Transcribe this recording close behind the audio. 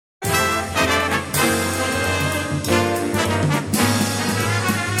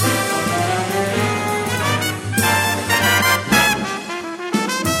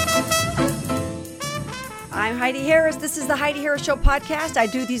This is the Heidi Harris Show podcast. I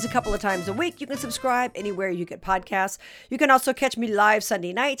do these a couple of times a week. You can subscribe anywhere you get podcasts. You can also catch me live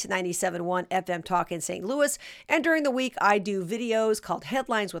Sunday nights, 97.1 FM Talk in St. Louis. And during the week, I do videos called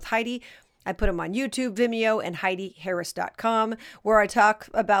Headlines with Heidi. I put them on YouTube, Vimeo, and HeidiHarris.com, where I talk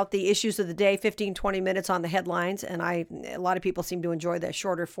about the issues of the day, 15, 20 minutes on the headlines. And a lot of people seem to enjoy the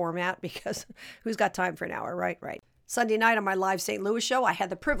shorter format because who's got time for an hour, right? Right. Sunday night on my live St. Louis show, I had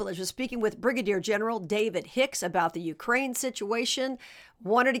the privilege of speaking with Brigadier General David Hicks about the Ukraine situation.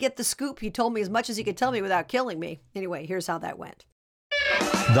 Wanted to get the scoop. He told me as much as he could tell me without killing me. Anyway, here's how that went.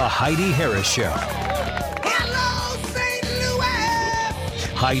 The Heidi Harris Show. Hello, St.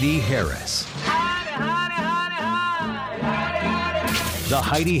 Louis! Heidi Harris. The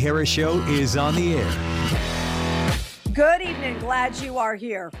Heidi Harris Show is on the air. Good evening. Glad you are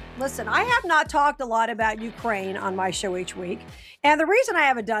here. Listen, I have not talked a lot about Ukraine on my show each week. And the reason I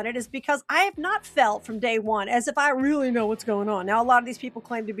haven't done it is because I have not felt from day one as if I really know what's going on. Now, a lot of these people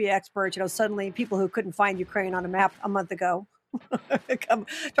claim to be experts. Suddenly people who couldn't find Ukraine on a map a month ago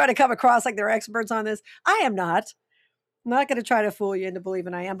try to come across like they're experts on this. I am not. I'm not going to try to fool you into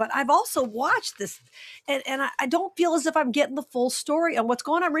believing I am, but I've also watched this and I don't feel as if I'm getting the full story on what's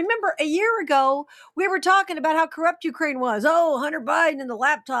going on. Remember, a year ago, we were talking about how corrupt Ukraine was. Oh, Hunter Biden and the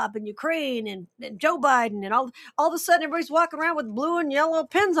laptop and Ukraine and Joe Biden and all of a sudden everybody's walking around with blue and yellow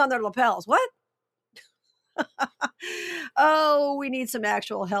pins on their lapels. What? Oh, we need some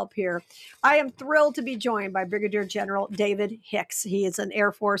actual help here. I am thrilled to be joined by Brigadier General David Hicks. He is an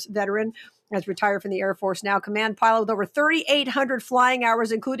Air Force veteran, has retired from the Air Force now, command pilot with over 3,800 flying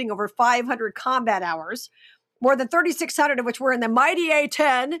hours, including over 500 combat hours, more than 3,600 of which were in the mighty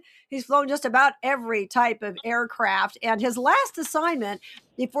A-10. He's flown just about every type of aircraft. And his last assignment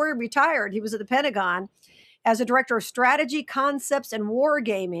before he retired, he was at the Pentagon as a director of strategy, concepts, and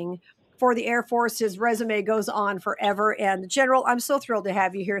wargaming for the Air Force. His resume goes on forever. And General, I'm so thrilled to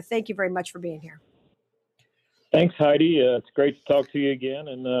have you here. Thank you very much for being here. Thanks, Heidi. It's great to talk to you again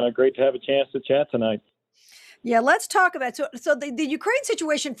and great to have a chance to chat tonight. Yeah, let's talk about so the Ukraine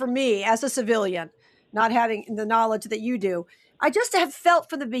situation for me as a civilian, not having the knowledge that you do. I just have felt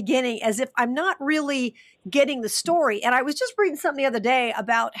from the beginning as if I'm not really getting the story. And I was just reading something the other day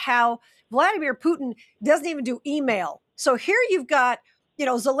about how Vladimir Putin doesn't even do email. So here you've got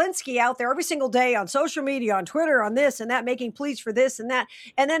Zelensky out there every single day on social media, on Twitter, on this and that, making pleas for this and that.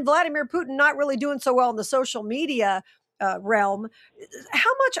 And then Vladimir Putin not really doing so well in the social media realm. How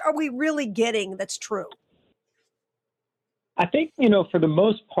much are we really getting that's true? I think, for the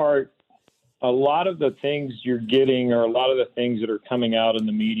most part, a lot of the things you're getting or a lot of the things that are coming out in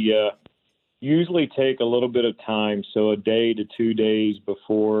the media usually take a little bit of time. So a day to 2 days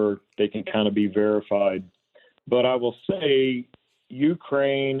before they can kind of be verified. But I will say,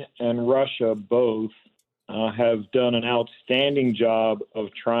 Ukraine and Russia both have done an outstanding job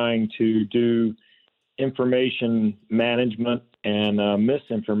of trying to do information management and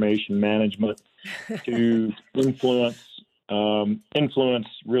misinformation management to influence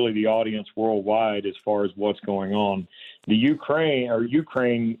really the audience worldwide as far as what's going on. The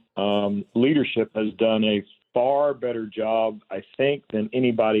Ukraine leadership has done a far better job, I think, than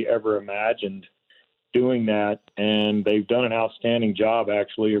anybody ever imagined doing that, and they've done an outstanding job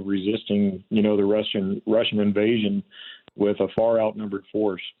actually of resisting, the Russian invasion with a far outnumbered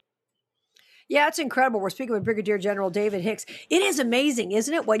force. Yeah, it's incredible. We're speaking with Brigadier General David Hicks. It is amazing,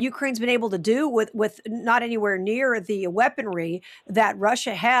 isn't it, what Ukraine's been able to do with not anywhere near the weaponry that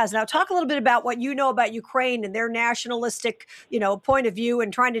Russia has. Now, talk a little bit about what you know about Ukraine and their nationalistic, point of view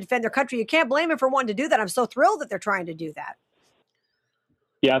and trying to defend their country. You can't blame them for wanting to do that. I'm so thrilled that they're trying to do that.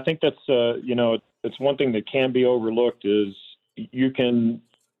 Yeah, I think that's, it's one thing that can be overlooked is you can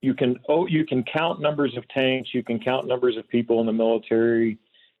count numbers of tanks, you can count numbers of people in the military,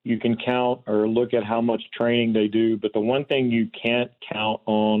 you can count or look at how much training they do, but the one thing you can't count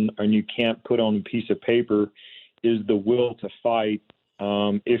on and you can't put on a piece of paper is the will to fight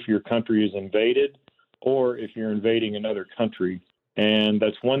if your country is invaded or if you're invading another country. And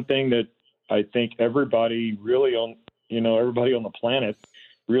that's one thing that I think everybody on the planet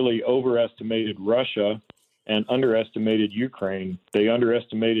really overestimated Russia and underestimated Ukraine. They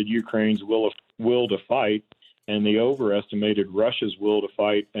underestimated Ukraine's will to fight, and they overestimated Russia's will to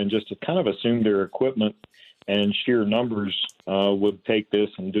fight, and just to kind of assumed their equipment and sheer numbers would take this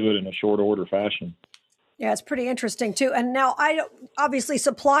and do it in a short order fashion. Yeah, it's pretty interesting too. And now obviously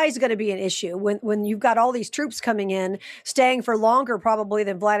supply is going to be an issue when you've got all these troops coming in, staying for longer probably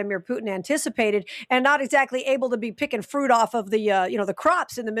than Vladimir Putin anticipated, and not exactly able to be picking fruit off of the the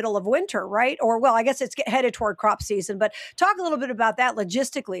crops in the middle of winter, right? Or well, I guess it's headed toward crop season. But talk a little bit about that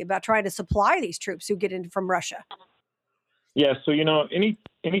logistically, about trying to supply these troops who get in from Russia. Yeah, so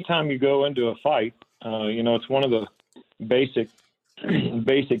anytime you go into a fight, it's one of the basic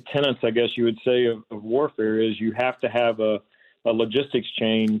basic tenets, I guess you would say, of warfare is you have to have a logistics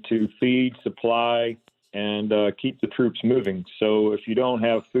chain to feed, supply, and keep the troops moving. So if you don't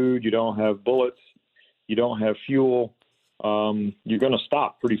have food, you don't have bullets, you don't have fuel, you're going to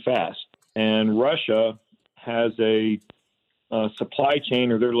stop pretty fast. And Russia has a supply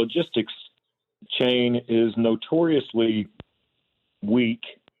chain, or their logistics chain is notoriously weak.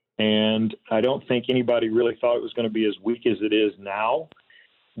 And I don't think anybody really thought it was going to be as weak as it is now.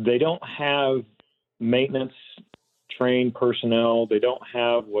 They don't have maintenance trained personnel. They don't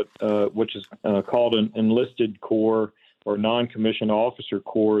have which is called an enlisted corps or non-commissioned officer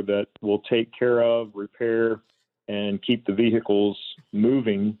corps that will take care of, repair, and keep the vehicles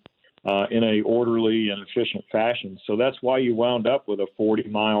moving in a orderly and efficient fashion. So that's why you wound up with a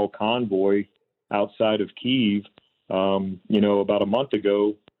 40-mile convoy outside of Kyiv, about a month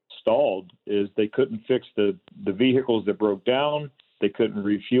ago, stalled. Is they couldn't fix the vehicles that broke down. They couldn't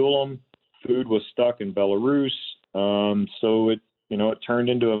refuel them. Food was stuck in Belarus. So it turned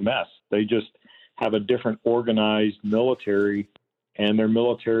into a mess. They just have a different organized military, and their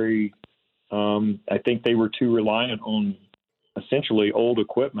military, I think they were too reliant on essentially old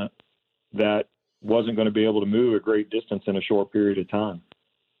equipment that wasn't going to be able to move a great distance in a short period of time.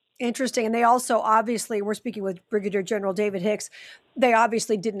 Interesting. And they also obviously, we're speaking with Brigadier General David Hicks, they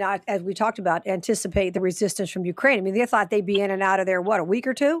obviously did not, as we talked about, anticipate the resistance from Ukraine. I mean, they thought they'd be in and out of there, a week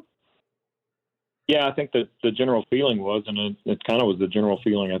or two? Yeah, I think that the general feeling was, and it kind of was the general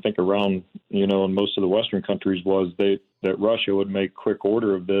feeling, I think, around, in most of the Western countries was that Russia would make quick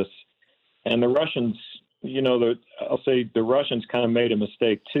order of this. And the Russians, I'll say the Russians kind of made a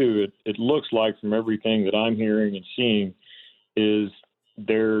mistake too. It looks like, from everything that I'm hearing and seeing, is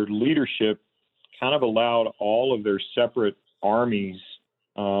their leadership kind of allowed all of their separate armies,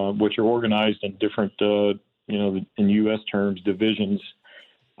 which are organized in different, in U.S. terms, divisions.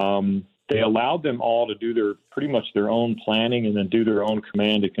 They allowed them all to do pretty much their own planning and then do their own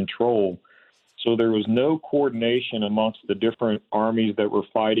command and control. So there was no coordination amongst the different armies that were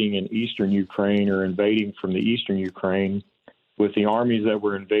fighting in eastern Ukraine or invading from the eastern Ukraine with the armies that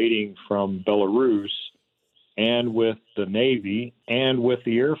were invading from Belarus, and with the Navy and with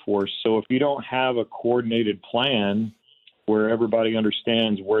the Air Force. So if you don't have a coordinated plan where everybody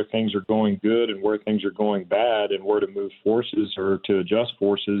understands where things are going good and where things are going bad and where to move forces or to adjust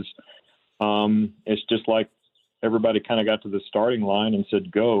forces, it's just like everybody kind of got to the starting line and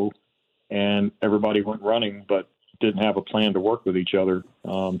said, go, and everybody went running, but didn't have a plan to work with each other.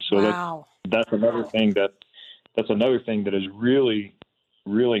 Wow. That's another thing that has really,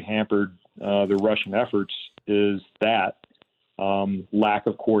 really hampered the Russian efforts, is that lack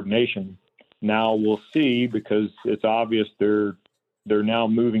of coordination. Now we'll see, because it's obvious they're now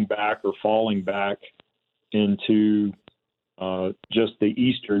moving back or falling back into just the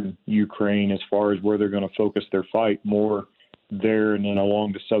eastern Ukraine as far as where they're going to focus their fight more there and then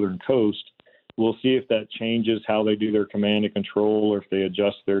along the southern coast. We'll see if that changes how they do their command and control, or if they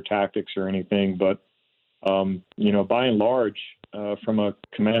adjust their tactics or anything. But, by and large, from a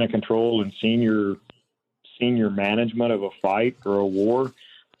command and control and senior management of a fight or a war,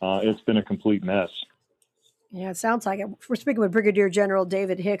 it's been a complete mess. Yeah, it sounds like it. We're speaking with Brigadier General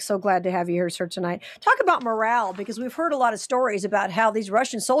David Hicks. So glad to have you here, sir, tonight. Talk about morale, because we've heard a lot of stories about how these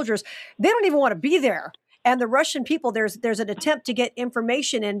Russian soldiers, they don't even want to be there. And the Russian people, there's an attempt to get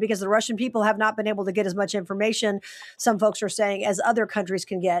information in, because the Russian people have not been able to get as much information, some folks are saying, as other countries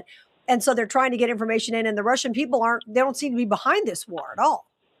can get. And so they're trying to get information in, and the Russian people they don't seem to be behind this war at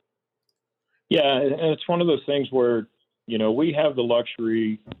all. Yeah, and it's one of those things where, we have the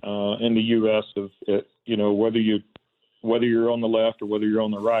luxury in the U.S. of, whether you're on the left or whether you're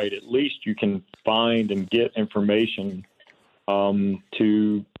on the right, at least you can find and get information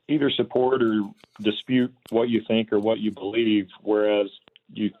to either support or dispute what you think or what you believe. Whereas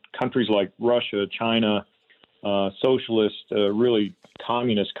countries like Russia, China, socialist, really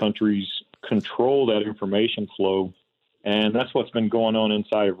communist countries control that information flow. And that's what's been going on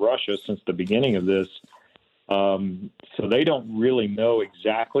inside of Russia since the beginning of this. So they don't really know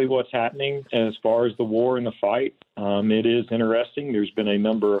exactly what's happening as far as the war and the fight. It is interesting. There's been a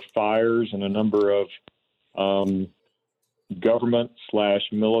number of fires and a number of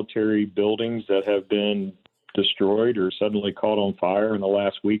government/military buildings that have been destroyed or suddenly caught on fire in the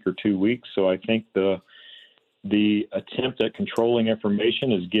last week or 2 weeks. So I think the attempt at controlling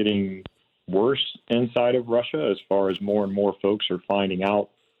information is getting worse inside of Russia, as far as more and more folks are finding out,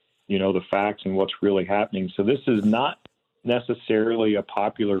 the facts and what's really happening. So this is not necessarily a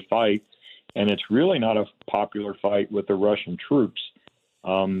popular fight. and it's really not a popular fight with the Russian troops.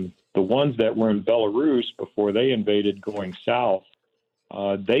 The ones that were in Belarus before they invaded going south,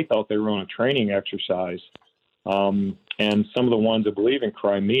 they thought they were on a training exercise. And some of the ones I believe in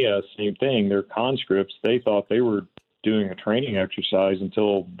Crimea, same thing, they're conscripts. They thought they were doing a training exercise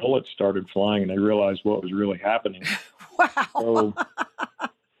until bullets started flying and they realized what was really happening. Wow.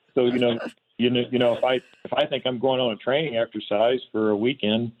 So if I think I'm going on a training exercise for a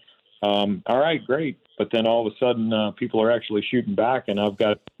weekend, all right, great. But then all of a sudden, people are actually shooting back, and I've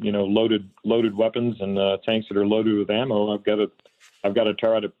got loaded weapons and tanks that are loaded with ammo. I've got to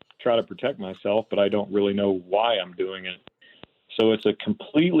try to protect myself, but I don't really know why I'm doing it. So it's a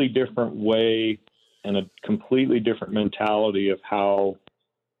completely different way and a completely different mentality of how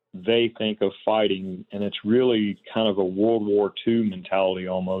they think of fighting, and it's really kind of a World War II mentality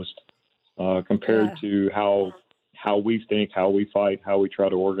almost compared to how we think, how we fight, how we try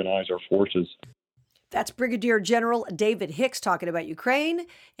to organize our forces. That's Brigadier General David Hicks talking about Ukraine,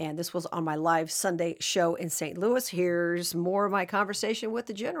 and this was on my live Sunday show in St. Louis. Here's more of my conversation with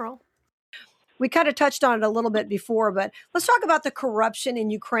the general. We kind of touched on it a little bit before, but let's talk about the corruption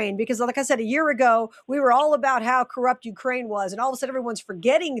in Ukraine, because like I said, a year ago, we were all about how corrupt Ukraine was, and all of a sudden everyone's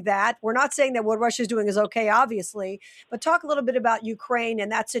forgetting that. We're not saying that what Russia's doing is okay, obviously, but talk a little bit about Ukraine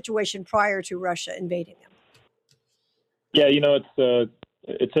and that situation prior to Russia invading them. Yeah,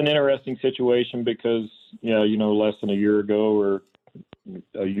 it's an interesting situation because, less than a year ago or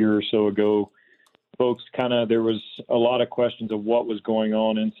a year or so ago, folks there was a lot of questions of what was going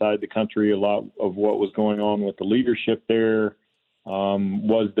on inside the country, a lot of what was going on with the leadership there.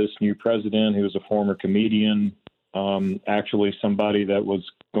 Was this new president, who was a former comedian, actually somebody that was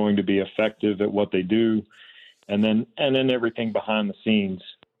going to be effective at what they do? And then everything behind the scenes.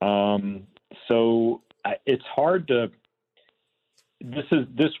 So it's hard to.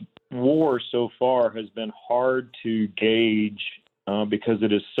 This war so far has been hard to gauge because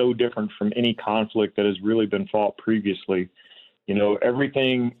it is so different from any conflict that has really been fought previously.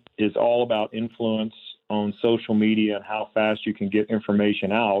 Everything is all about influence on social media and how fast you can get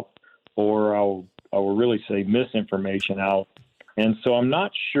information out, or I will really say misinformation out. And so I'm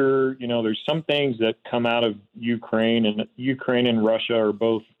not sure, there's some things that come out of Ukraine, and Ukraine and Russia are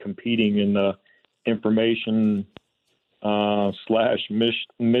both competing in the information /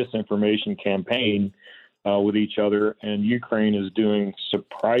 misinformation campaign with each other, and Ukraine is doing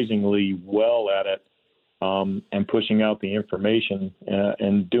surprisingly well at it and pushing out the information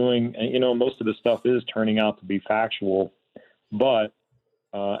and doing, most of the stuff is turning out to be factual, but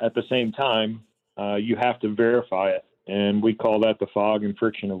at the same time, you have to verify it, and we call that the fog and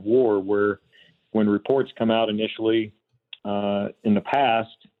friction of war, where when reports come out initially in the past,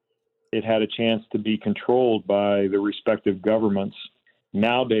 it had a chance to be controlled by the respective governments.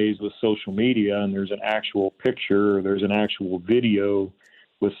 Nowadays, with social media, and there's an actual picture, or there's an actual video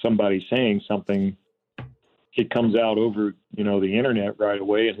with somebody saying something, it comes out over, the internet right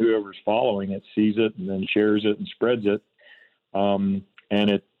away, and whoever's following it sees it and then shares it and spreads it. And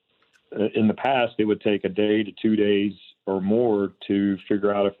in the past, it would take a day to 2 days or more to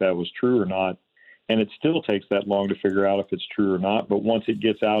figure out if that was true or not. And it still takes that long to figure out if it's true or not. But once it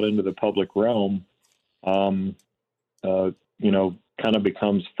gets out into the public realm, kind of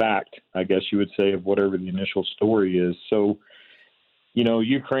becomes fact, I guess you would say, of whatever the initial story is. So,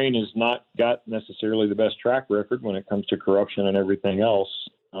 Ukraine has not got necessarily the best track record when it comes to corruption and everything else.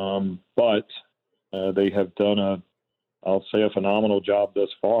 But they have done a phenomenal job thus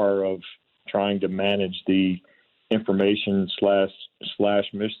far of trying to manage the information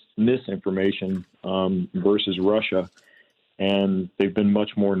 / misinformation versus Russia, and they've been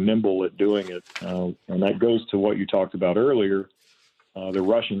much more nimble at doing it. And that goes to what you talked about earlier. The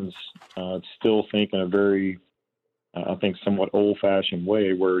Russians still think in a very, I think, somewhat old-fashioned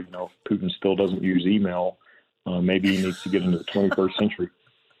way, where Putin still doesn't use email. Maybe he needs to get into the 21st century.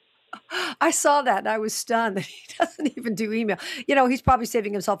 I saw that and I was stunned that he doesn't even do email. He's probably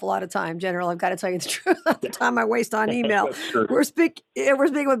saving himself a lot of time, General. I've got to tell you the truth. The time I waste on email. We're speaking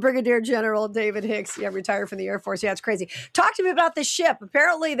with Brigadier General David Hicks. Yeah, retired from the Air Force. Yeah, it's crazy. Talk to me about this ship.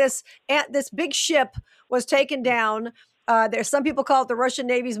 Apparently, this big ship was taken down. There's some people call it the Russian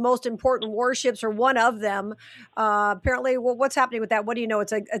Navy's most important warships, or one of them. Apparently, what's happening with that? What do you know?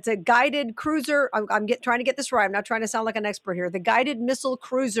 It's a guided cruiser. I'm trying to get this right. I'm not trying to sound like an expert here. The guided missile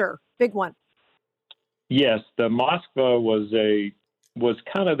cruiser, big one. Yes, the Moskva was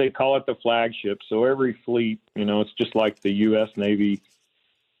kind of, they call it the flagship. So every fleet, it's just like the U.S. Navy.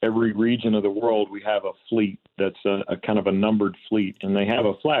 Every region of the world, we have a fleet that's a kind of a numbered fleet, and they have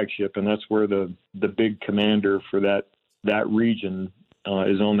a flagship, and that's where the big commander for that region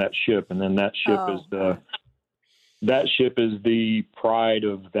is on that ship, and then that ship is the pride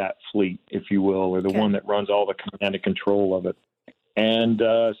of that fleet, if you will, or the one that runs all the command and control of it. And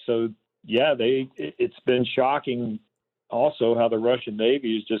it's been shocking also how the Russian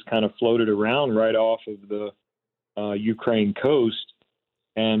Navy has just kind of floated around right off of the Ukraine coast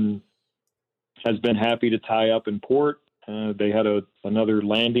and has been happy to tie up in port. They had another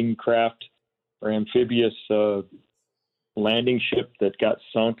landing craft or amphibious landing ship that got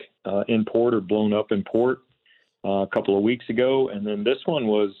sunk in port or blown up in port a couple of weeks ago. And then this one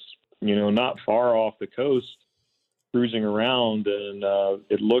was, not far off the coast, cruising around. And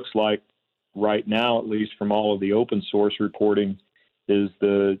it looks like right now, at least from all of the open source reporting, is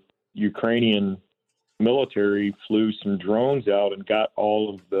the Ukrainian military flew some drones out and got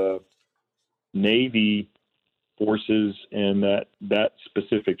all of the Navy forces and that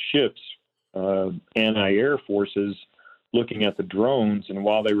specific ship's anti-air forces looking at the drones. And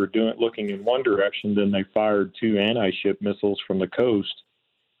while they were looking in one direction, then they fired 2 anti-ship missiles from the coast,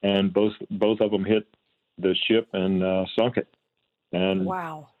 and both of them hit the ship and sunk it. And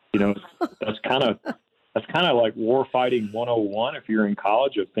wow, that's kind of like war fighting 101 if you're in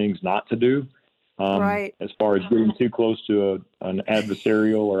college, of things not to do. Right. As far as getting too close to an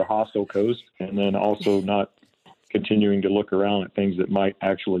adversarial or a hostile coast, and then also not continuing to look around at things that might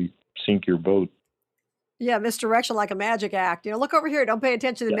actually sink your boat. Yeah, misdirection like a magic act. Look over here. Don't pay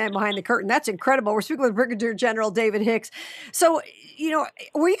attention to the man behind the curtain. That's incredible. We're speaking with Brigadier General David Hicks. So,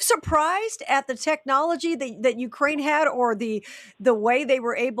 were you surprised at the technology that Ukraine had, or the way they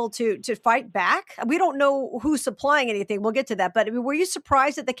were able to fight back? We don't know who's supplying anything. We'll get to that. But were you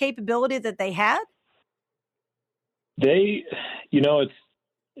surprised at the capability that they had? It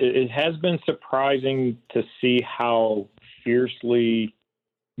has been surprising to see how fiercely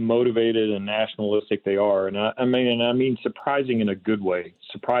motivated and nationalistic they are. And I mean surprising in a good way,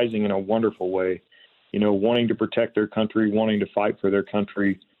 surprising in a wonderful way, wanting to protect their country, wanting to fight for their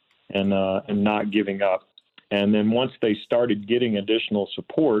country, and not giving up. And then once they started getting additional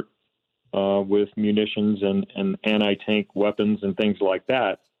support with munitions and anti-tank weapons and things like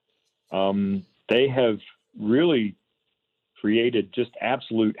that, they have really created just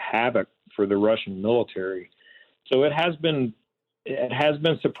absolute havoc for the Russian military. So it has been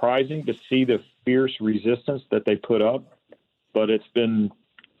surprising to see the fierce resistance that they put up, but it's been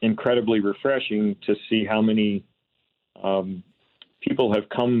incredibly refreshing to see how many people have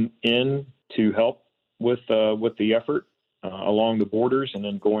come in to help with the effort along the borders, and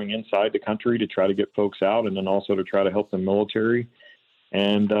then going inside the country to try to get folks out, and then also to try to help the military.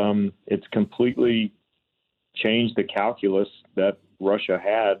 And it's completely changed the calculus that Russia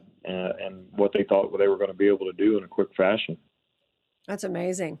had and what they thought they were going to be able to do in a quick fashion. That's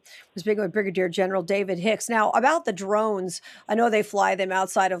amazing. We're speaking with Brigadier General David Hicks. Now, about the drones, I know they fly them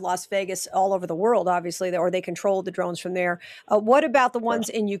outside of Las Vegas all over the world, obviously, or they control the drones from there. What about the ones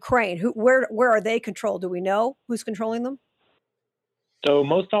in Ukraine? Where are they controlled? Do we know who's controlling them? So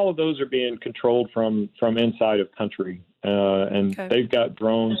most all of those are being controlled from inside of country, and they've got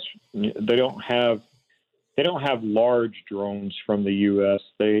drones. They don't have large drones from the U.S.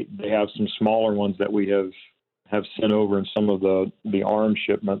 They have some smaller ones that we have sent over in some of the arms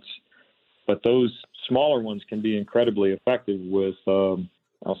shipments, but those smaller ones can be incredibly effective with,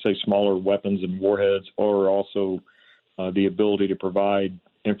 I'll say, smaller weapons and warheads, or also the ability to provide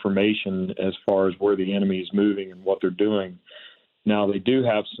information as far as where the enemy is moving and what they're doing. Now, they do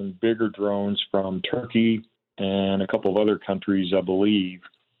have some bigger drones from Turkey and a couple of other countries, I believe.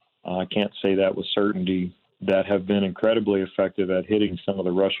 I can't say that with certainty, that have been incredibly effective at hitting some of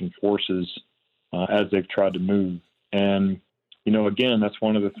the Russian forces as they've tried to move. And, again, that's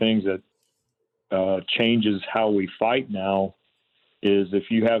one of the things that changes how we fight now, is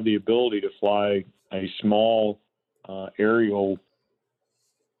if you have the ability to fly a small aerial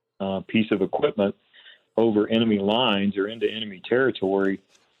piece of equipment over enemy lines or into enemy territory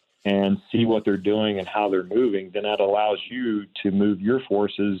and see what they're doing and how they're moving, then that allows you to move your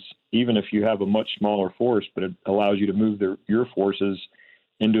forces, even if you have a much smaller force, but it allows you to move your forces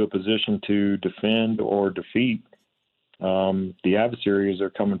into a position to defend or defeat the adversaries that are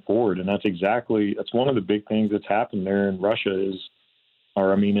coming forward. And that's one of the big things that's happened there in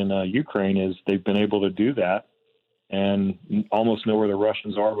Ukraine, is they've been able to do that and almost know where the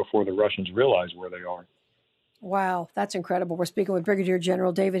Russians are before the Russians realize where they are. Wow, that's incredible. We're speaking with Brigadier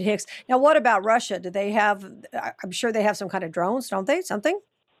General David Hicks. Now, what about Russia? Do they have, I'm sure they have some kind of drones, don't they? Something?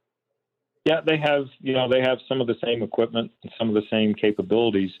 Yeah, they have some of the same equipment and some of the same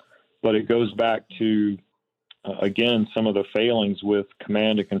capabilities, but it goes back to, again, some of the failings with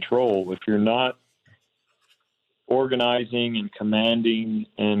command and control. If you're not, organizing and commanding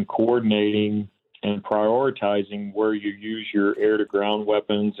and coordinating and prioritizing where you use your air-to-ground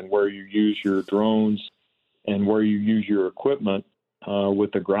weapons and where you use your drones and where you use your equipment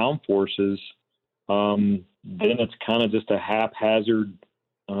with the ground forces, then it's kind of just a haphazard,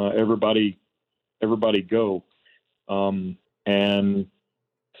 everybody go. And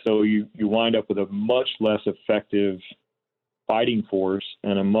so you wind up with a much less effective fighting force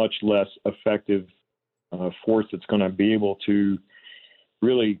and a much less effective force that's going to be able to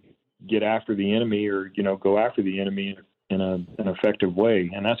really get after the enemy or, go after the enemy in an effective way.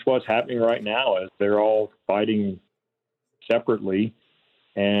 And that's what's happening right now as they're all fighting separately.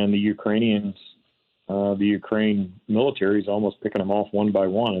 And the Ukraine military is almost picking them off one by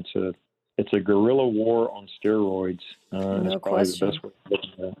one. It's a guerrilla war on steroids. No question. The best way to look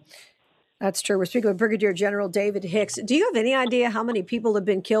at that. That's true. We're speaking with Brigadier General David Hicks. Do you have any idea how many people have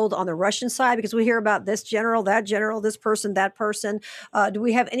been killed on the Russian side? Because we hear about this general, this person, that person. Do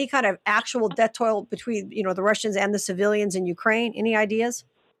we have any kind of actual death toll between, the Russians and the civilians in Ukraine? Any ideas?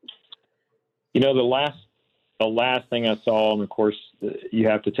 The last thing I saw, and of course you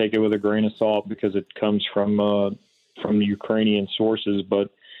have to take it with a grain of salt because it comes from the Ukrainian sources,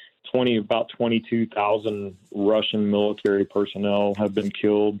 but about 22,000 Russian military personnel have been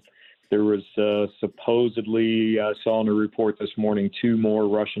killed. There was supposedly, I saw in a report this morning, 2 more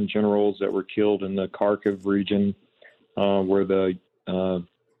Russian generals that were killed in the Kharkiv region where the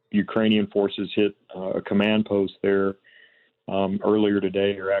Ukrainian forces hit a command post there earlier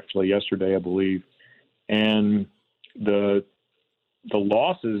today, or actually yesterday, I believe. And the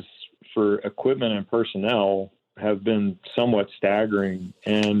losses for equipment and personnel have been somewhat staggering.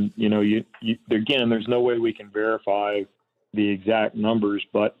 And, again, there's no way we can verify the exact numbers,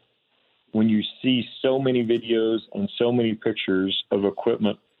 but when you see so many videos and so many pictures of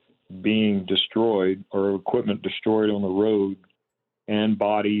equipment being destroyed or equipment destroyed on the road and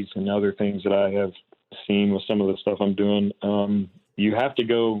bodies and other things that I have seen with some of the stuff I'm doing, you have to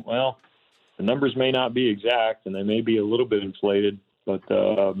go, well, the numbers may not be exact and they may be a little bit inflated, but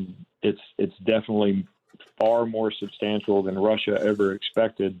it's definitely far more substantial than Russia ever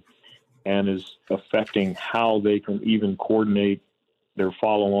expected and is affecting how they can even coordinate their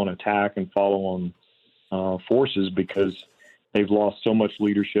follow-on attack and follow-on forces because they've lost so much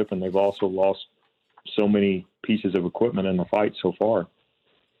leadership and they've also lost so many pieces of equipment in the fight so far.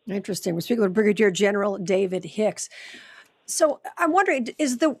 Interesting. We're speaking with Brigadier General David Hicks. So I'm wondering,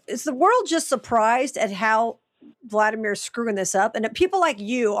 is the world just surprised at how Vladimir's screwing this up? And people like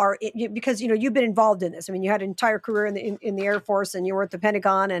you are, because you've been involved in this. I mean, you had an entire career in the Air Force, and you were at the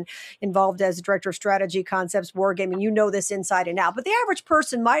Pentagon and involved as director of strategy, concepts, wargaming. You know this inside and out. But the average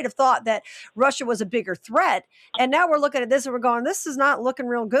person might have thought that Russia was a bigger threat, and now we're looking at this and we're going, this is not looking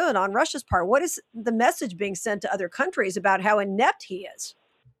real good on Russia's part. What is the message being sent to other countries about how inept he is?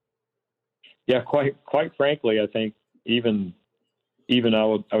 Yeah, quite frankly, I think even I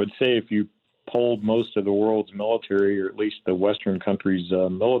would say if you polled most of the world's military, or at least the Western countries'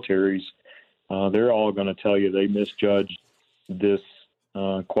 militaries, they're all going to tell you they misjudged this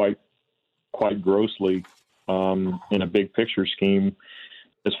quite grossly in a big picture scheme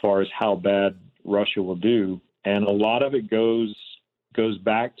as far as how bad Russia will do. And a lot of it goes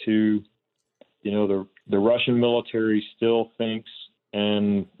back to, the Russian military still thinks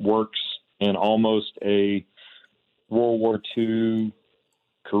and works in almost a World War II,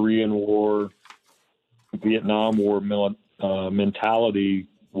 Korean War, Vietnam War mentality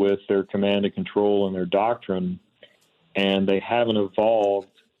with their command and control and their doctrine, and they haven't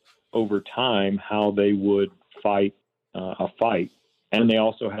evolved over time how they would fight a fight. And they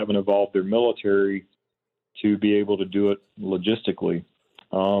also haven't evolved their military to be able to do it logistically.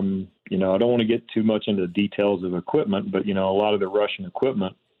 I don't want to get too much into the details of equipment, but, a lot of the Russian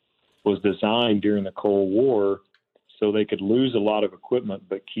equipment was designed during the Cold War so they could lose a lot of equipment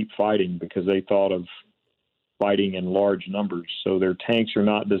but keep fighting because they thought of fighting in large numbers. So their tanks are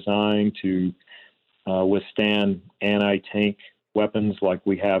not designed to withstand anti-tank weapons like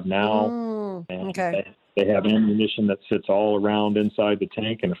we have now. Okay. They have ammunition that sits all around inside the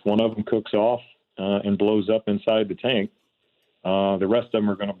tank, and if one of them cooks off and blows up inside the tank, the rest of them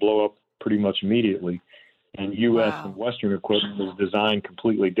are going to blow up pretty much immediately. And U.S. and Western equipment is designed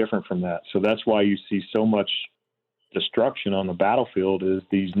completely different from that. So that's why you see so much destruction on the battlefield is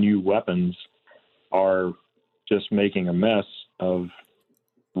these new weapons are just making a mess of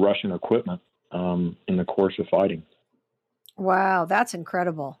Russian equipment in the course of fighting. Wow, that's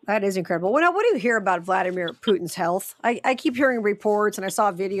incredible. That is incredible. Well, now, what do you hear about Vladimir Putin's health? I keep hearing reports, and I saw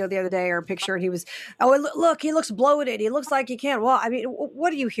a video the other day or a picture, and he was, look, he looks bloated. He looks like he can't. Well, I mean,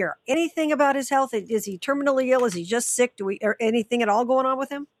 what do you hear? Anything about his health? Is he terminally ill? Is he just sick? Or anything at all going on with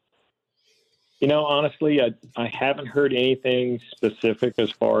him? Honestly, I haven't heard anything specific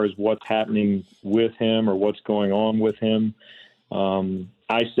as far as what's happening with him or what's going on with him.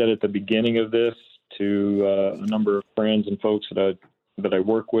 I said at the beginning of this to a number of friends and folks that I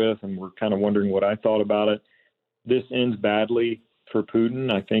work with, and were kind of wondering what I thought about it. This ends badly for Putin,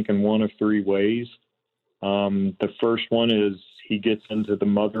 I think, in one of three ways. The first one is he gets into the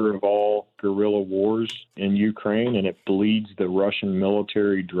mother of all guerrilla wars in Ukraine, and it bleeds the Russian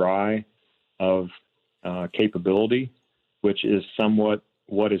military dry of capability, which is somewhat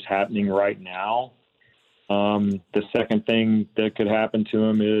what is happening right now. The second thing that could happen to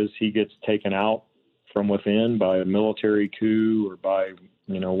him is he gets taken out from within by a military coup or by,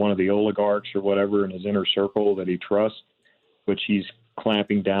 one of the oligarchs or whatever in his inner circle that he trusts, which he's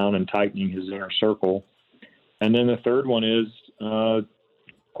clamping down and tightening his inner circle. And then the third one is,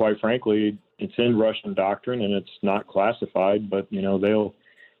 quite frankly, it's in Russian doctrine and it's not classified, but,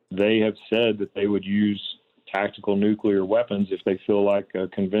 they have said that they would use tactical nuclear weapons if they feel like a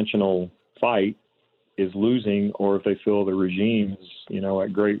conventional fight is losing, or if they feel the regime is,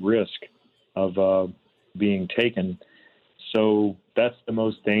 at great risk of being taken. So that's the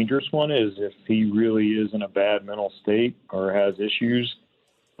most dangerous one, is if he really is in a bad mental state or has issues,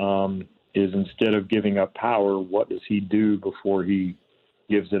 is instead of giving up power, what does he do before he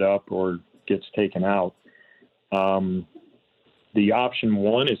gives it up or gets taken out? The option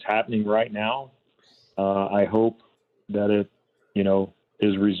one is happening right now. I hope that it,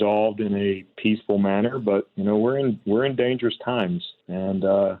 is resolved in a peaceful manner, but we're in dangerous times, and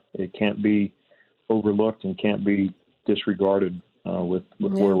it can't be overlooked and can't be disregarded with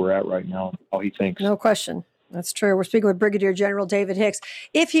where we're at right now. How he thinks. No question. That's true. We're speaking with Brigadier General David Hicks.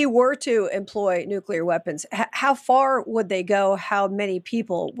 If he were to employ nuclear weapons, how far would they go? How many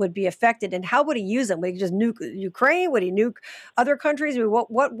people would be affected? And how would he use them? Would he just nuke Ukraine? Would he nuke other countries? I mean,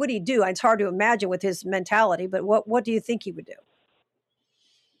 what would he do? It's hard to imagine with his mentality, but what do you think he would do?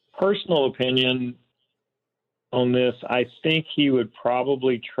 Personal opinion on this, I think he would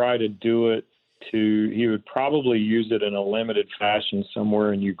probably try to do it he would probably use it in a limited fashion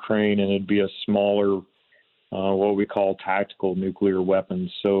somewhere in Ukraine, and it'd be a smaller what we call tactical nuclear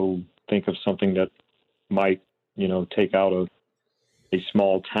weapons. So think of something that might, take out a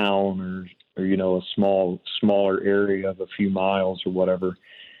small town or a smaller area of a few miles or whatever.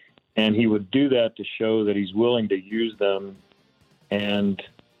 And he would do that to show that he's willing to use them, and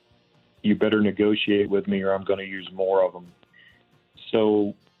you better negotiate with me or I'm going to use more of them.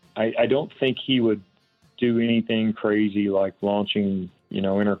 So I don't think he would do anything crazy like launching,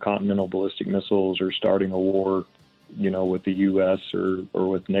 intercontinental ballistic missiles or starting a war, with the U.S. or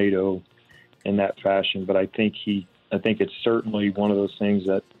with NATO in that fashion. But I think it's certainly one of those things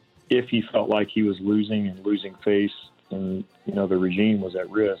that if he felt like he was losing face and, the regime was at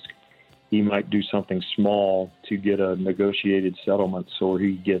risk, he might do something small to get a negotiated settlement so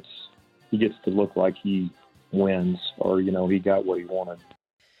he gets to look like he wins or, he got what he wanted.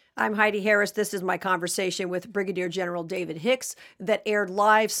 I'm Heidi Harris. This is my conversation with Brigadier General David Hicks that aired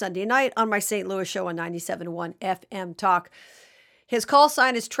live Sunday night on my St. Louis show on 97.1 FM Talk. His call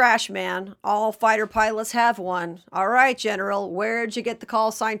sign is Trash Man. All fighter pilots have one. All right, General, where'd you get the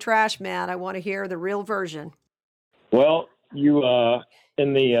call sign Trash Man? I want to hear the real version. Well, you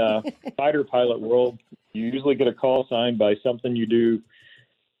in the fighter pilot world, you usually get a call sign by something you do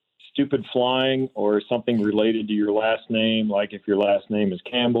stupid flying or something related to your last name. Like if your last name is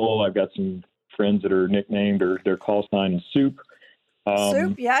Campbell, I've got some friends that are nicknamed or their call sign is Soup.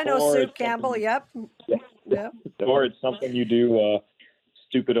 Soup? Yeah, I know Soup Campbell. Yep. Yep. Or it's something you do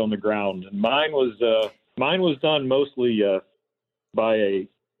stupid on the ground. And mine was done mostly by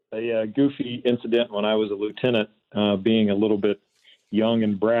a goofy incident when I was a lieutenant, being a little bit young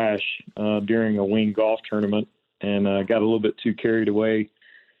and brash during a wing golf tournament, and got a little bit too carried away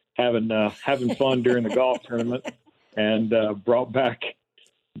having fun during the golf tournament, and brought back.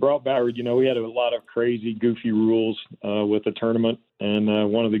 We had a lot of crazy, goofy rules with the tournament,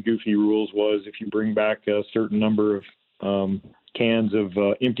 and one of the goofy rules was if you bring back a certain number of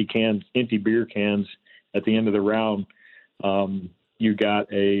empty beer cans at the end of the round, you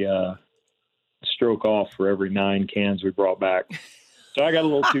got a stroke off for every 9 cans we brought back. So I got a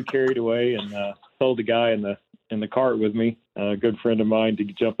little too carried away and told the guy in the cart with me, a good friend of mine, to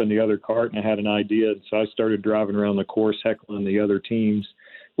jump in the other cart, and I had an idea. So I started driving around the course heckling the other teams,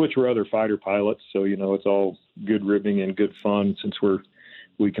 which were other fighter pilots. So, it's all good ribbing and good fun since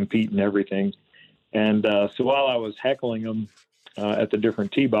we compete in everything. And so while I was heckling them at the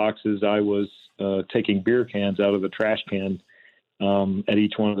different tee boxes, I was taking beer cans out of the trash can at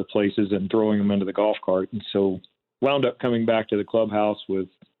each one of the places and throwing them into the golf cart. And so wound up coming back to the clubhouse with,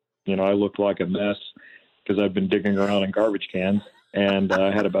 I looked like a mess because I'd been digging around in garbage cans, and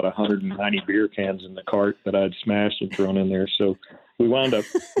I had about 190 beer cans in the cart that I'd smashed and thrown in there. So we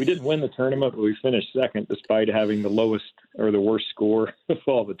didn't win the tournament, but we finished second despite having the lowest or the worst score of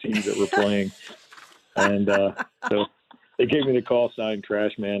all the teams that were playing. And so they gave me the call sign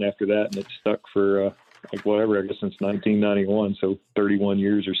Trash Man after that, and it stuck for I guess since 1991, so 31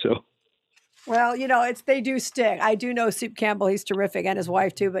 years or so. Well, they do stick. I do know Soup Campbell. He's terrific, and his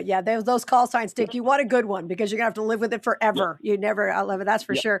wife too. But yeah, those call signs stick. You want a good one because you're going to have to live with it forever. You never outlive it. That's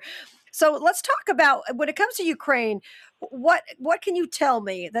for sure. So let's talk about, when it comes to Ukraine, what can you tell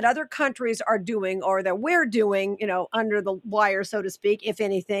me that other countries are doing or that we're doing, under the wire, so to speak, if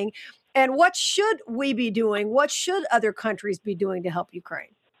anything, and what should we be doing? What should other countries be doing to help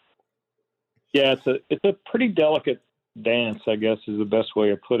Ukraine? Yeah, it's a pretty delicate dance, I guess, is the best way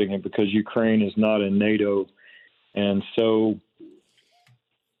of putting it, because Ukraine is not in NATO. And so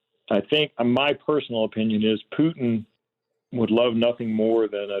I think my personal opinion is Putin would love nothing more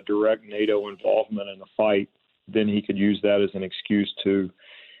than a direct NATO involvement in the fight. Then he could use that as an excuse to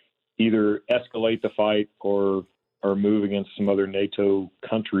either escalate the fight or move against some other NATO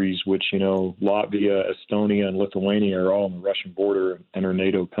countries, which, Latvia, Estonia, and Lithuania are all on the Russian border and are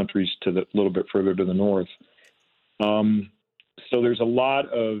NATO countries a little bit further to the north. So there's a lot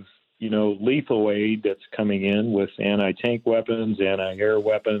of, lethal aid that's coming in with anti-tank weapons, anti-air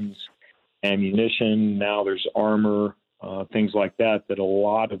weapons, ammunition. Now there's armor, things like that a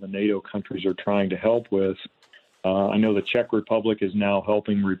lot of the NATO countries are trying to help with. I know the Czech Republic is now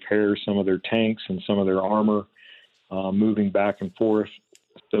helping repair some of their tanks and some of their armor, moving back and forth.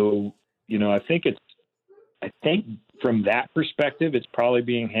 So, I think from that perspective, it's probably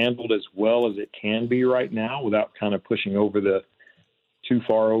being handled as well as it can be right now without kind of pushing too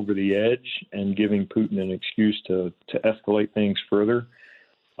far over the edge and giving Putin an excuse to escalate things further.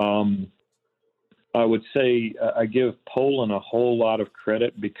 I would say I give Poland a whole lot of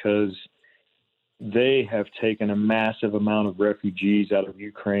credit because they have taken a massive amount of refugees out of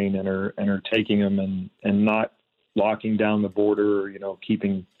Ukraine and are taking them and not locking down the border,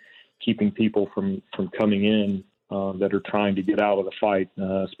 keeping people from coming in that are trying to get out of the fight,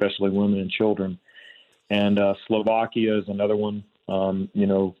 especially women and children. And Slovakia is another one,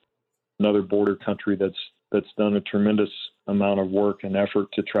 another border country that's done a tremendous amount of work and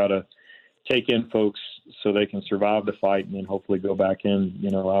effort to try to take in folks so they can survive the fight and then hopefully go back in,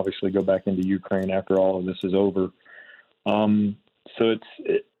 obviously go back into Ukraine after all of this is over. So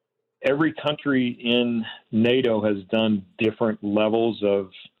every country in NATO has done different levels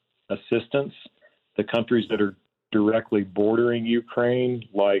of assistance. The countries that are directly bordering Ukraine,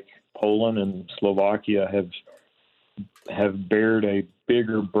 like Poland and Slovakia, have bared a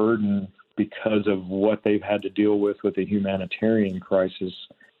bigger burden because of what they've had to deal with the humanitarian crisis,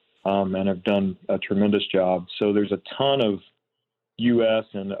 and have done a tremendous job. So there's a ton of U.S.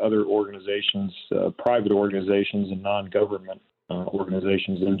 and other organizations, private organizations and non-government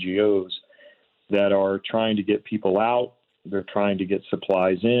organizations, NGOs, that are trying to get people out. They're trying to get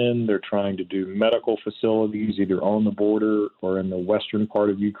supplies in. They're trying to do medical facilities either on the border or in the western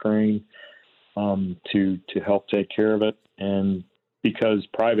part of Ukraine to help take care of it. And because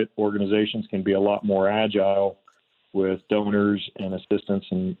private organizations can be a lot more agile with donors and assistance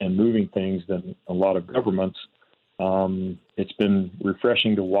and moving things than a lot of governments, it's been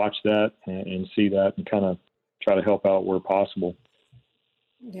refreshing to watch that and see that and kind of try to help out where possible.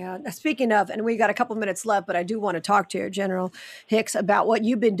 Yeah. Speaking of, and we got a couple minutes left, but I do want to talk to you, General Hicks, about what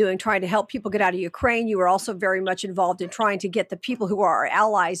you've been doing, trying to help people get out of Ukraine. You were also very much involved in trying to get the people who are our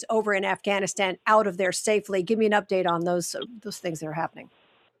allies over in Afghanistan out of there safely. Give me an update on those things that are happening.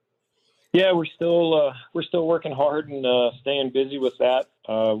 Yeah, we're still working hard and staying busy with that,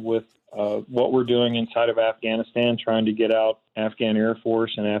 with what we're doing inside of Afghanistan, trying to get out Afghan Air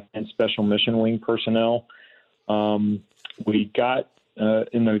Force and Afghan Special Mission Wing personnel. We got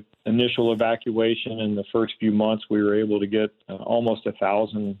in the initial evacuation in the first few months, we were able to get almost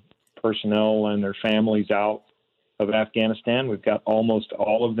 1,000 personnel and their families out of Afghanistan. We've got almost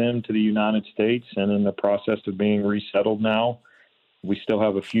all of them to the United States and in the process of being resettled now. We still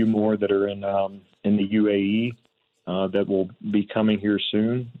have a few more that are in the UAE that will be coming here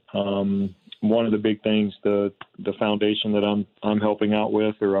soon. One of the big things, the foundation that I'm helping out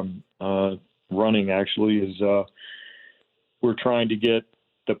with, or I'm running actually, is we're trying to get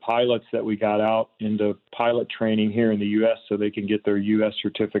the pilots that we got out into pilot training here in the U.S. so they can get their U.S.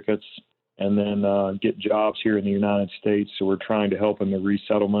 certificates and then get jobs here in the United States. So we're trying to help in the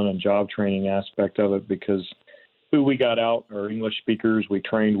resettlement and job training aspect of it, because who we got out are English speakers. We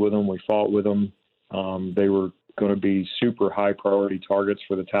trained with them. We fought with them. They were going to be super high priority targets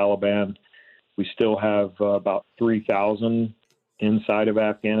for the Taliban. We still have about 3,000 inside of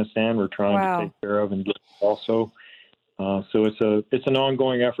Afghanistan we're trying to take care of and get also. So it's an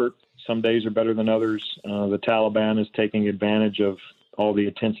ongoing effort. Some days are better than others. The Taliban is taking advantage of all the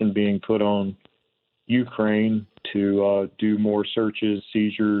attention being put on Ukraine to do more searches,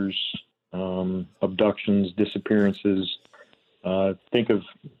 seizures, abductions, disappearances. Think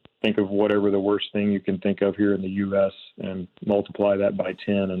of whatever the worst thing you can think of here in the U.S. and multiply that by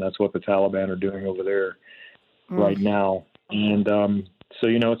 10, and that's what the Taliban are doing over there right now. And so,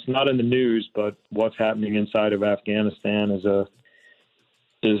 it's not in the news, but what's happening inside of Afghanistan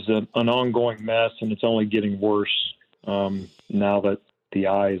is an ongoing mess, and it's only getting worse now that the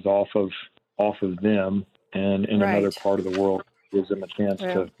eye is off of them, and in another part of the world gives them a chance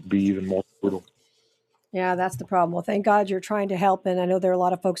to be even more brutal. Yeah, that's the problem. Well, thank God you're trying to help. And I know there are a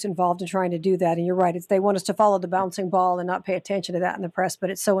lot of folks involved in trying to do that. And you're right. They want us to follow the bouncing ball and not pay attention to that in the press, but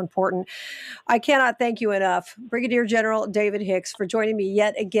it's so important. I cannot thank you enough, Brigadier General David Hicks, for joining me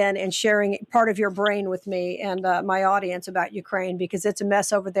yet again and sharing part of your brain with me and my audience about Ukraine, because it's a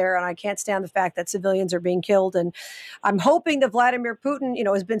mess over there. And I can't stand the fact that civilians are being killed. And I'm hoping that Vladimir Putin,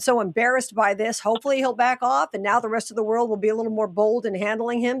 has been so embarrassed by this. Hopefully he'll back off. And now the rest of the world will be a little more bold in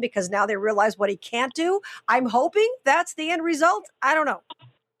handling him, because now they realize what he can't do. I'm hoping that's the end result. I don't know.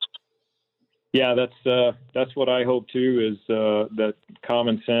 Yeah, that's what I hope too, is that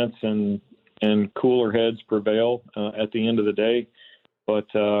common sense and cooler heads prevail at the end of the day. But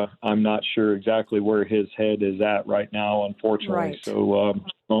I'm not sure exactly where his head is at right now, unfortunately. Right. So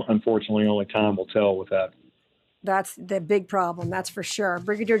unfortunately, only time will tell with that. That's the big problem. That's for sure.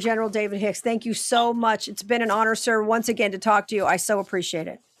 Brigadier General David Hicks, thank you so much. It's been an honor, sir, once again to talk to you. I so appreciate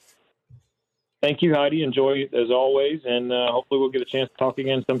it. Thank you, Heidi. Enjoy it as always, and hopefully we'll get a chance to talk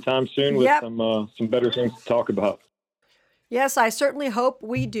again sometime soon with some better things to talk about. Yes, I certainly hope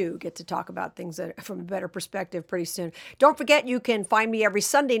we do get to talk about things from a better perspective pretty soon. Don't forget, you can find me every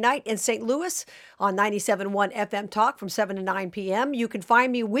Sunday night in St. Louis on 97.1 FM Talk from 7 to 9 p.m. You can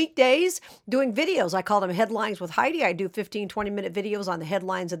find me weekdays doing videos. I call them Headlines with Heidi. I do 15, 20-minute videos on the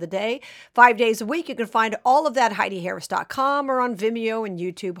headlines of the day. 5 days a week. You can find all of that at HeidiHarris.com or on Vimeo and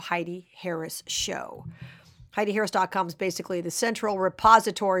YouTube, Heidi Harris Show. HeidiHarris.com is basically the central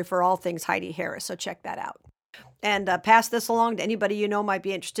repository for all things Heidi Harris, so check that out. And pass this along to anybody you know might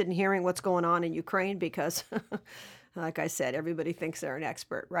be interested in hearing what's going on in Ukraine, because, like I said, everybody thinks they're an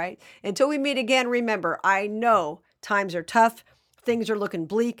expert, right? Until we meet again, remember, I know times are tough. Things are looking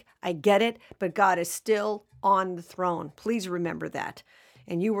bleak. I get it. But God is still on the throne. Please remember that.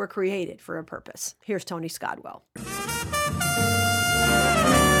 And you were created for a purpose. Here's Tony Scottwell.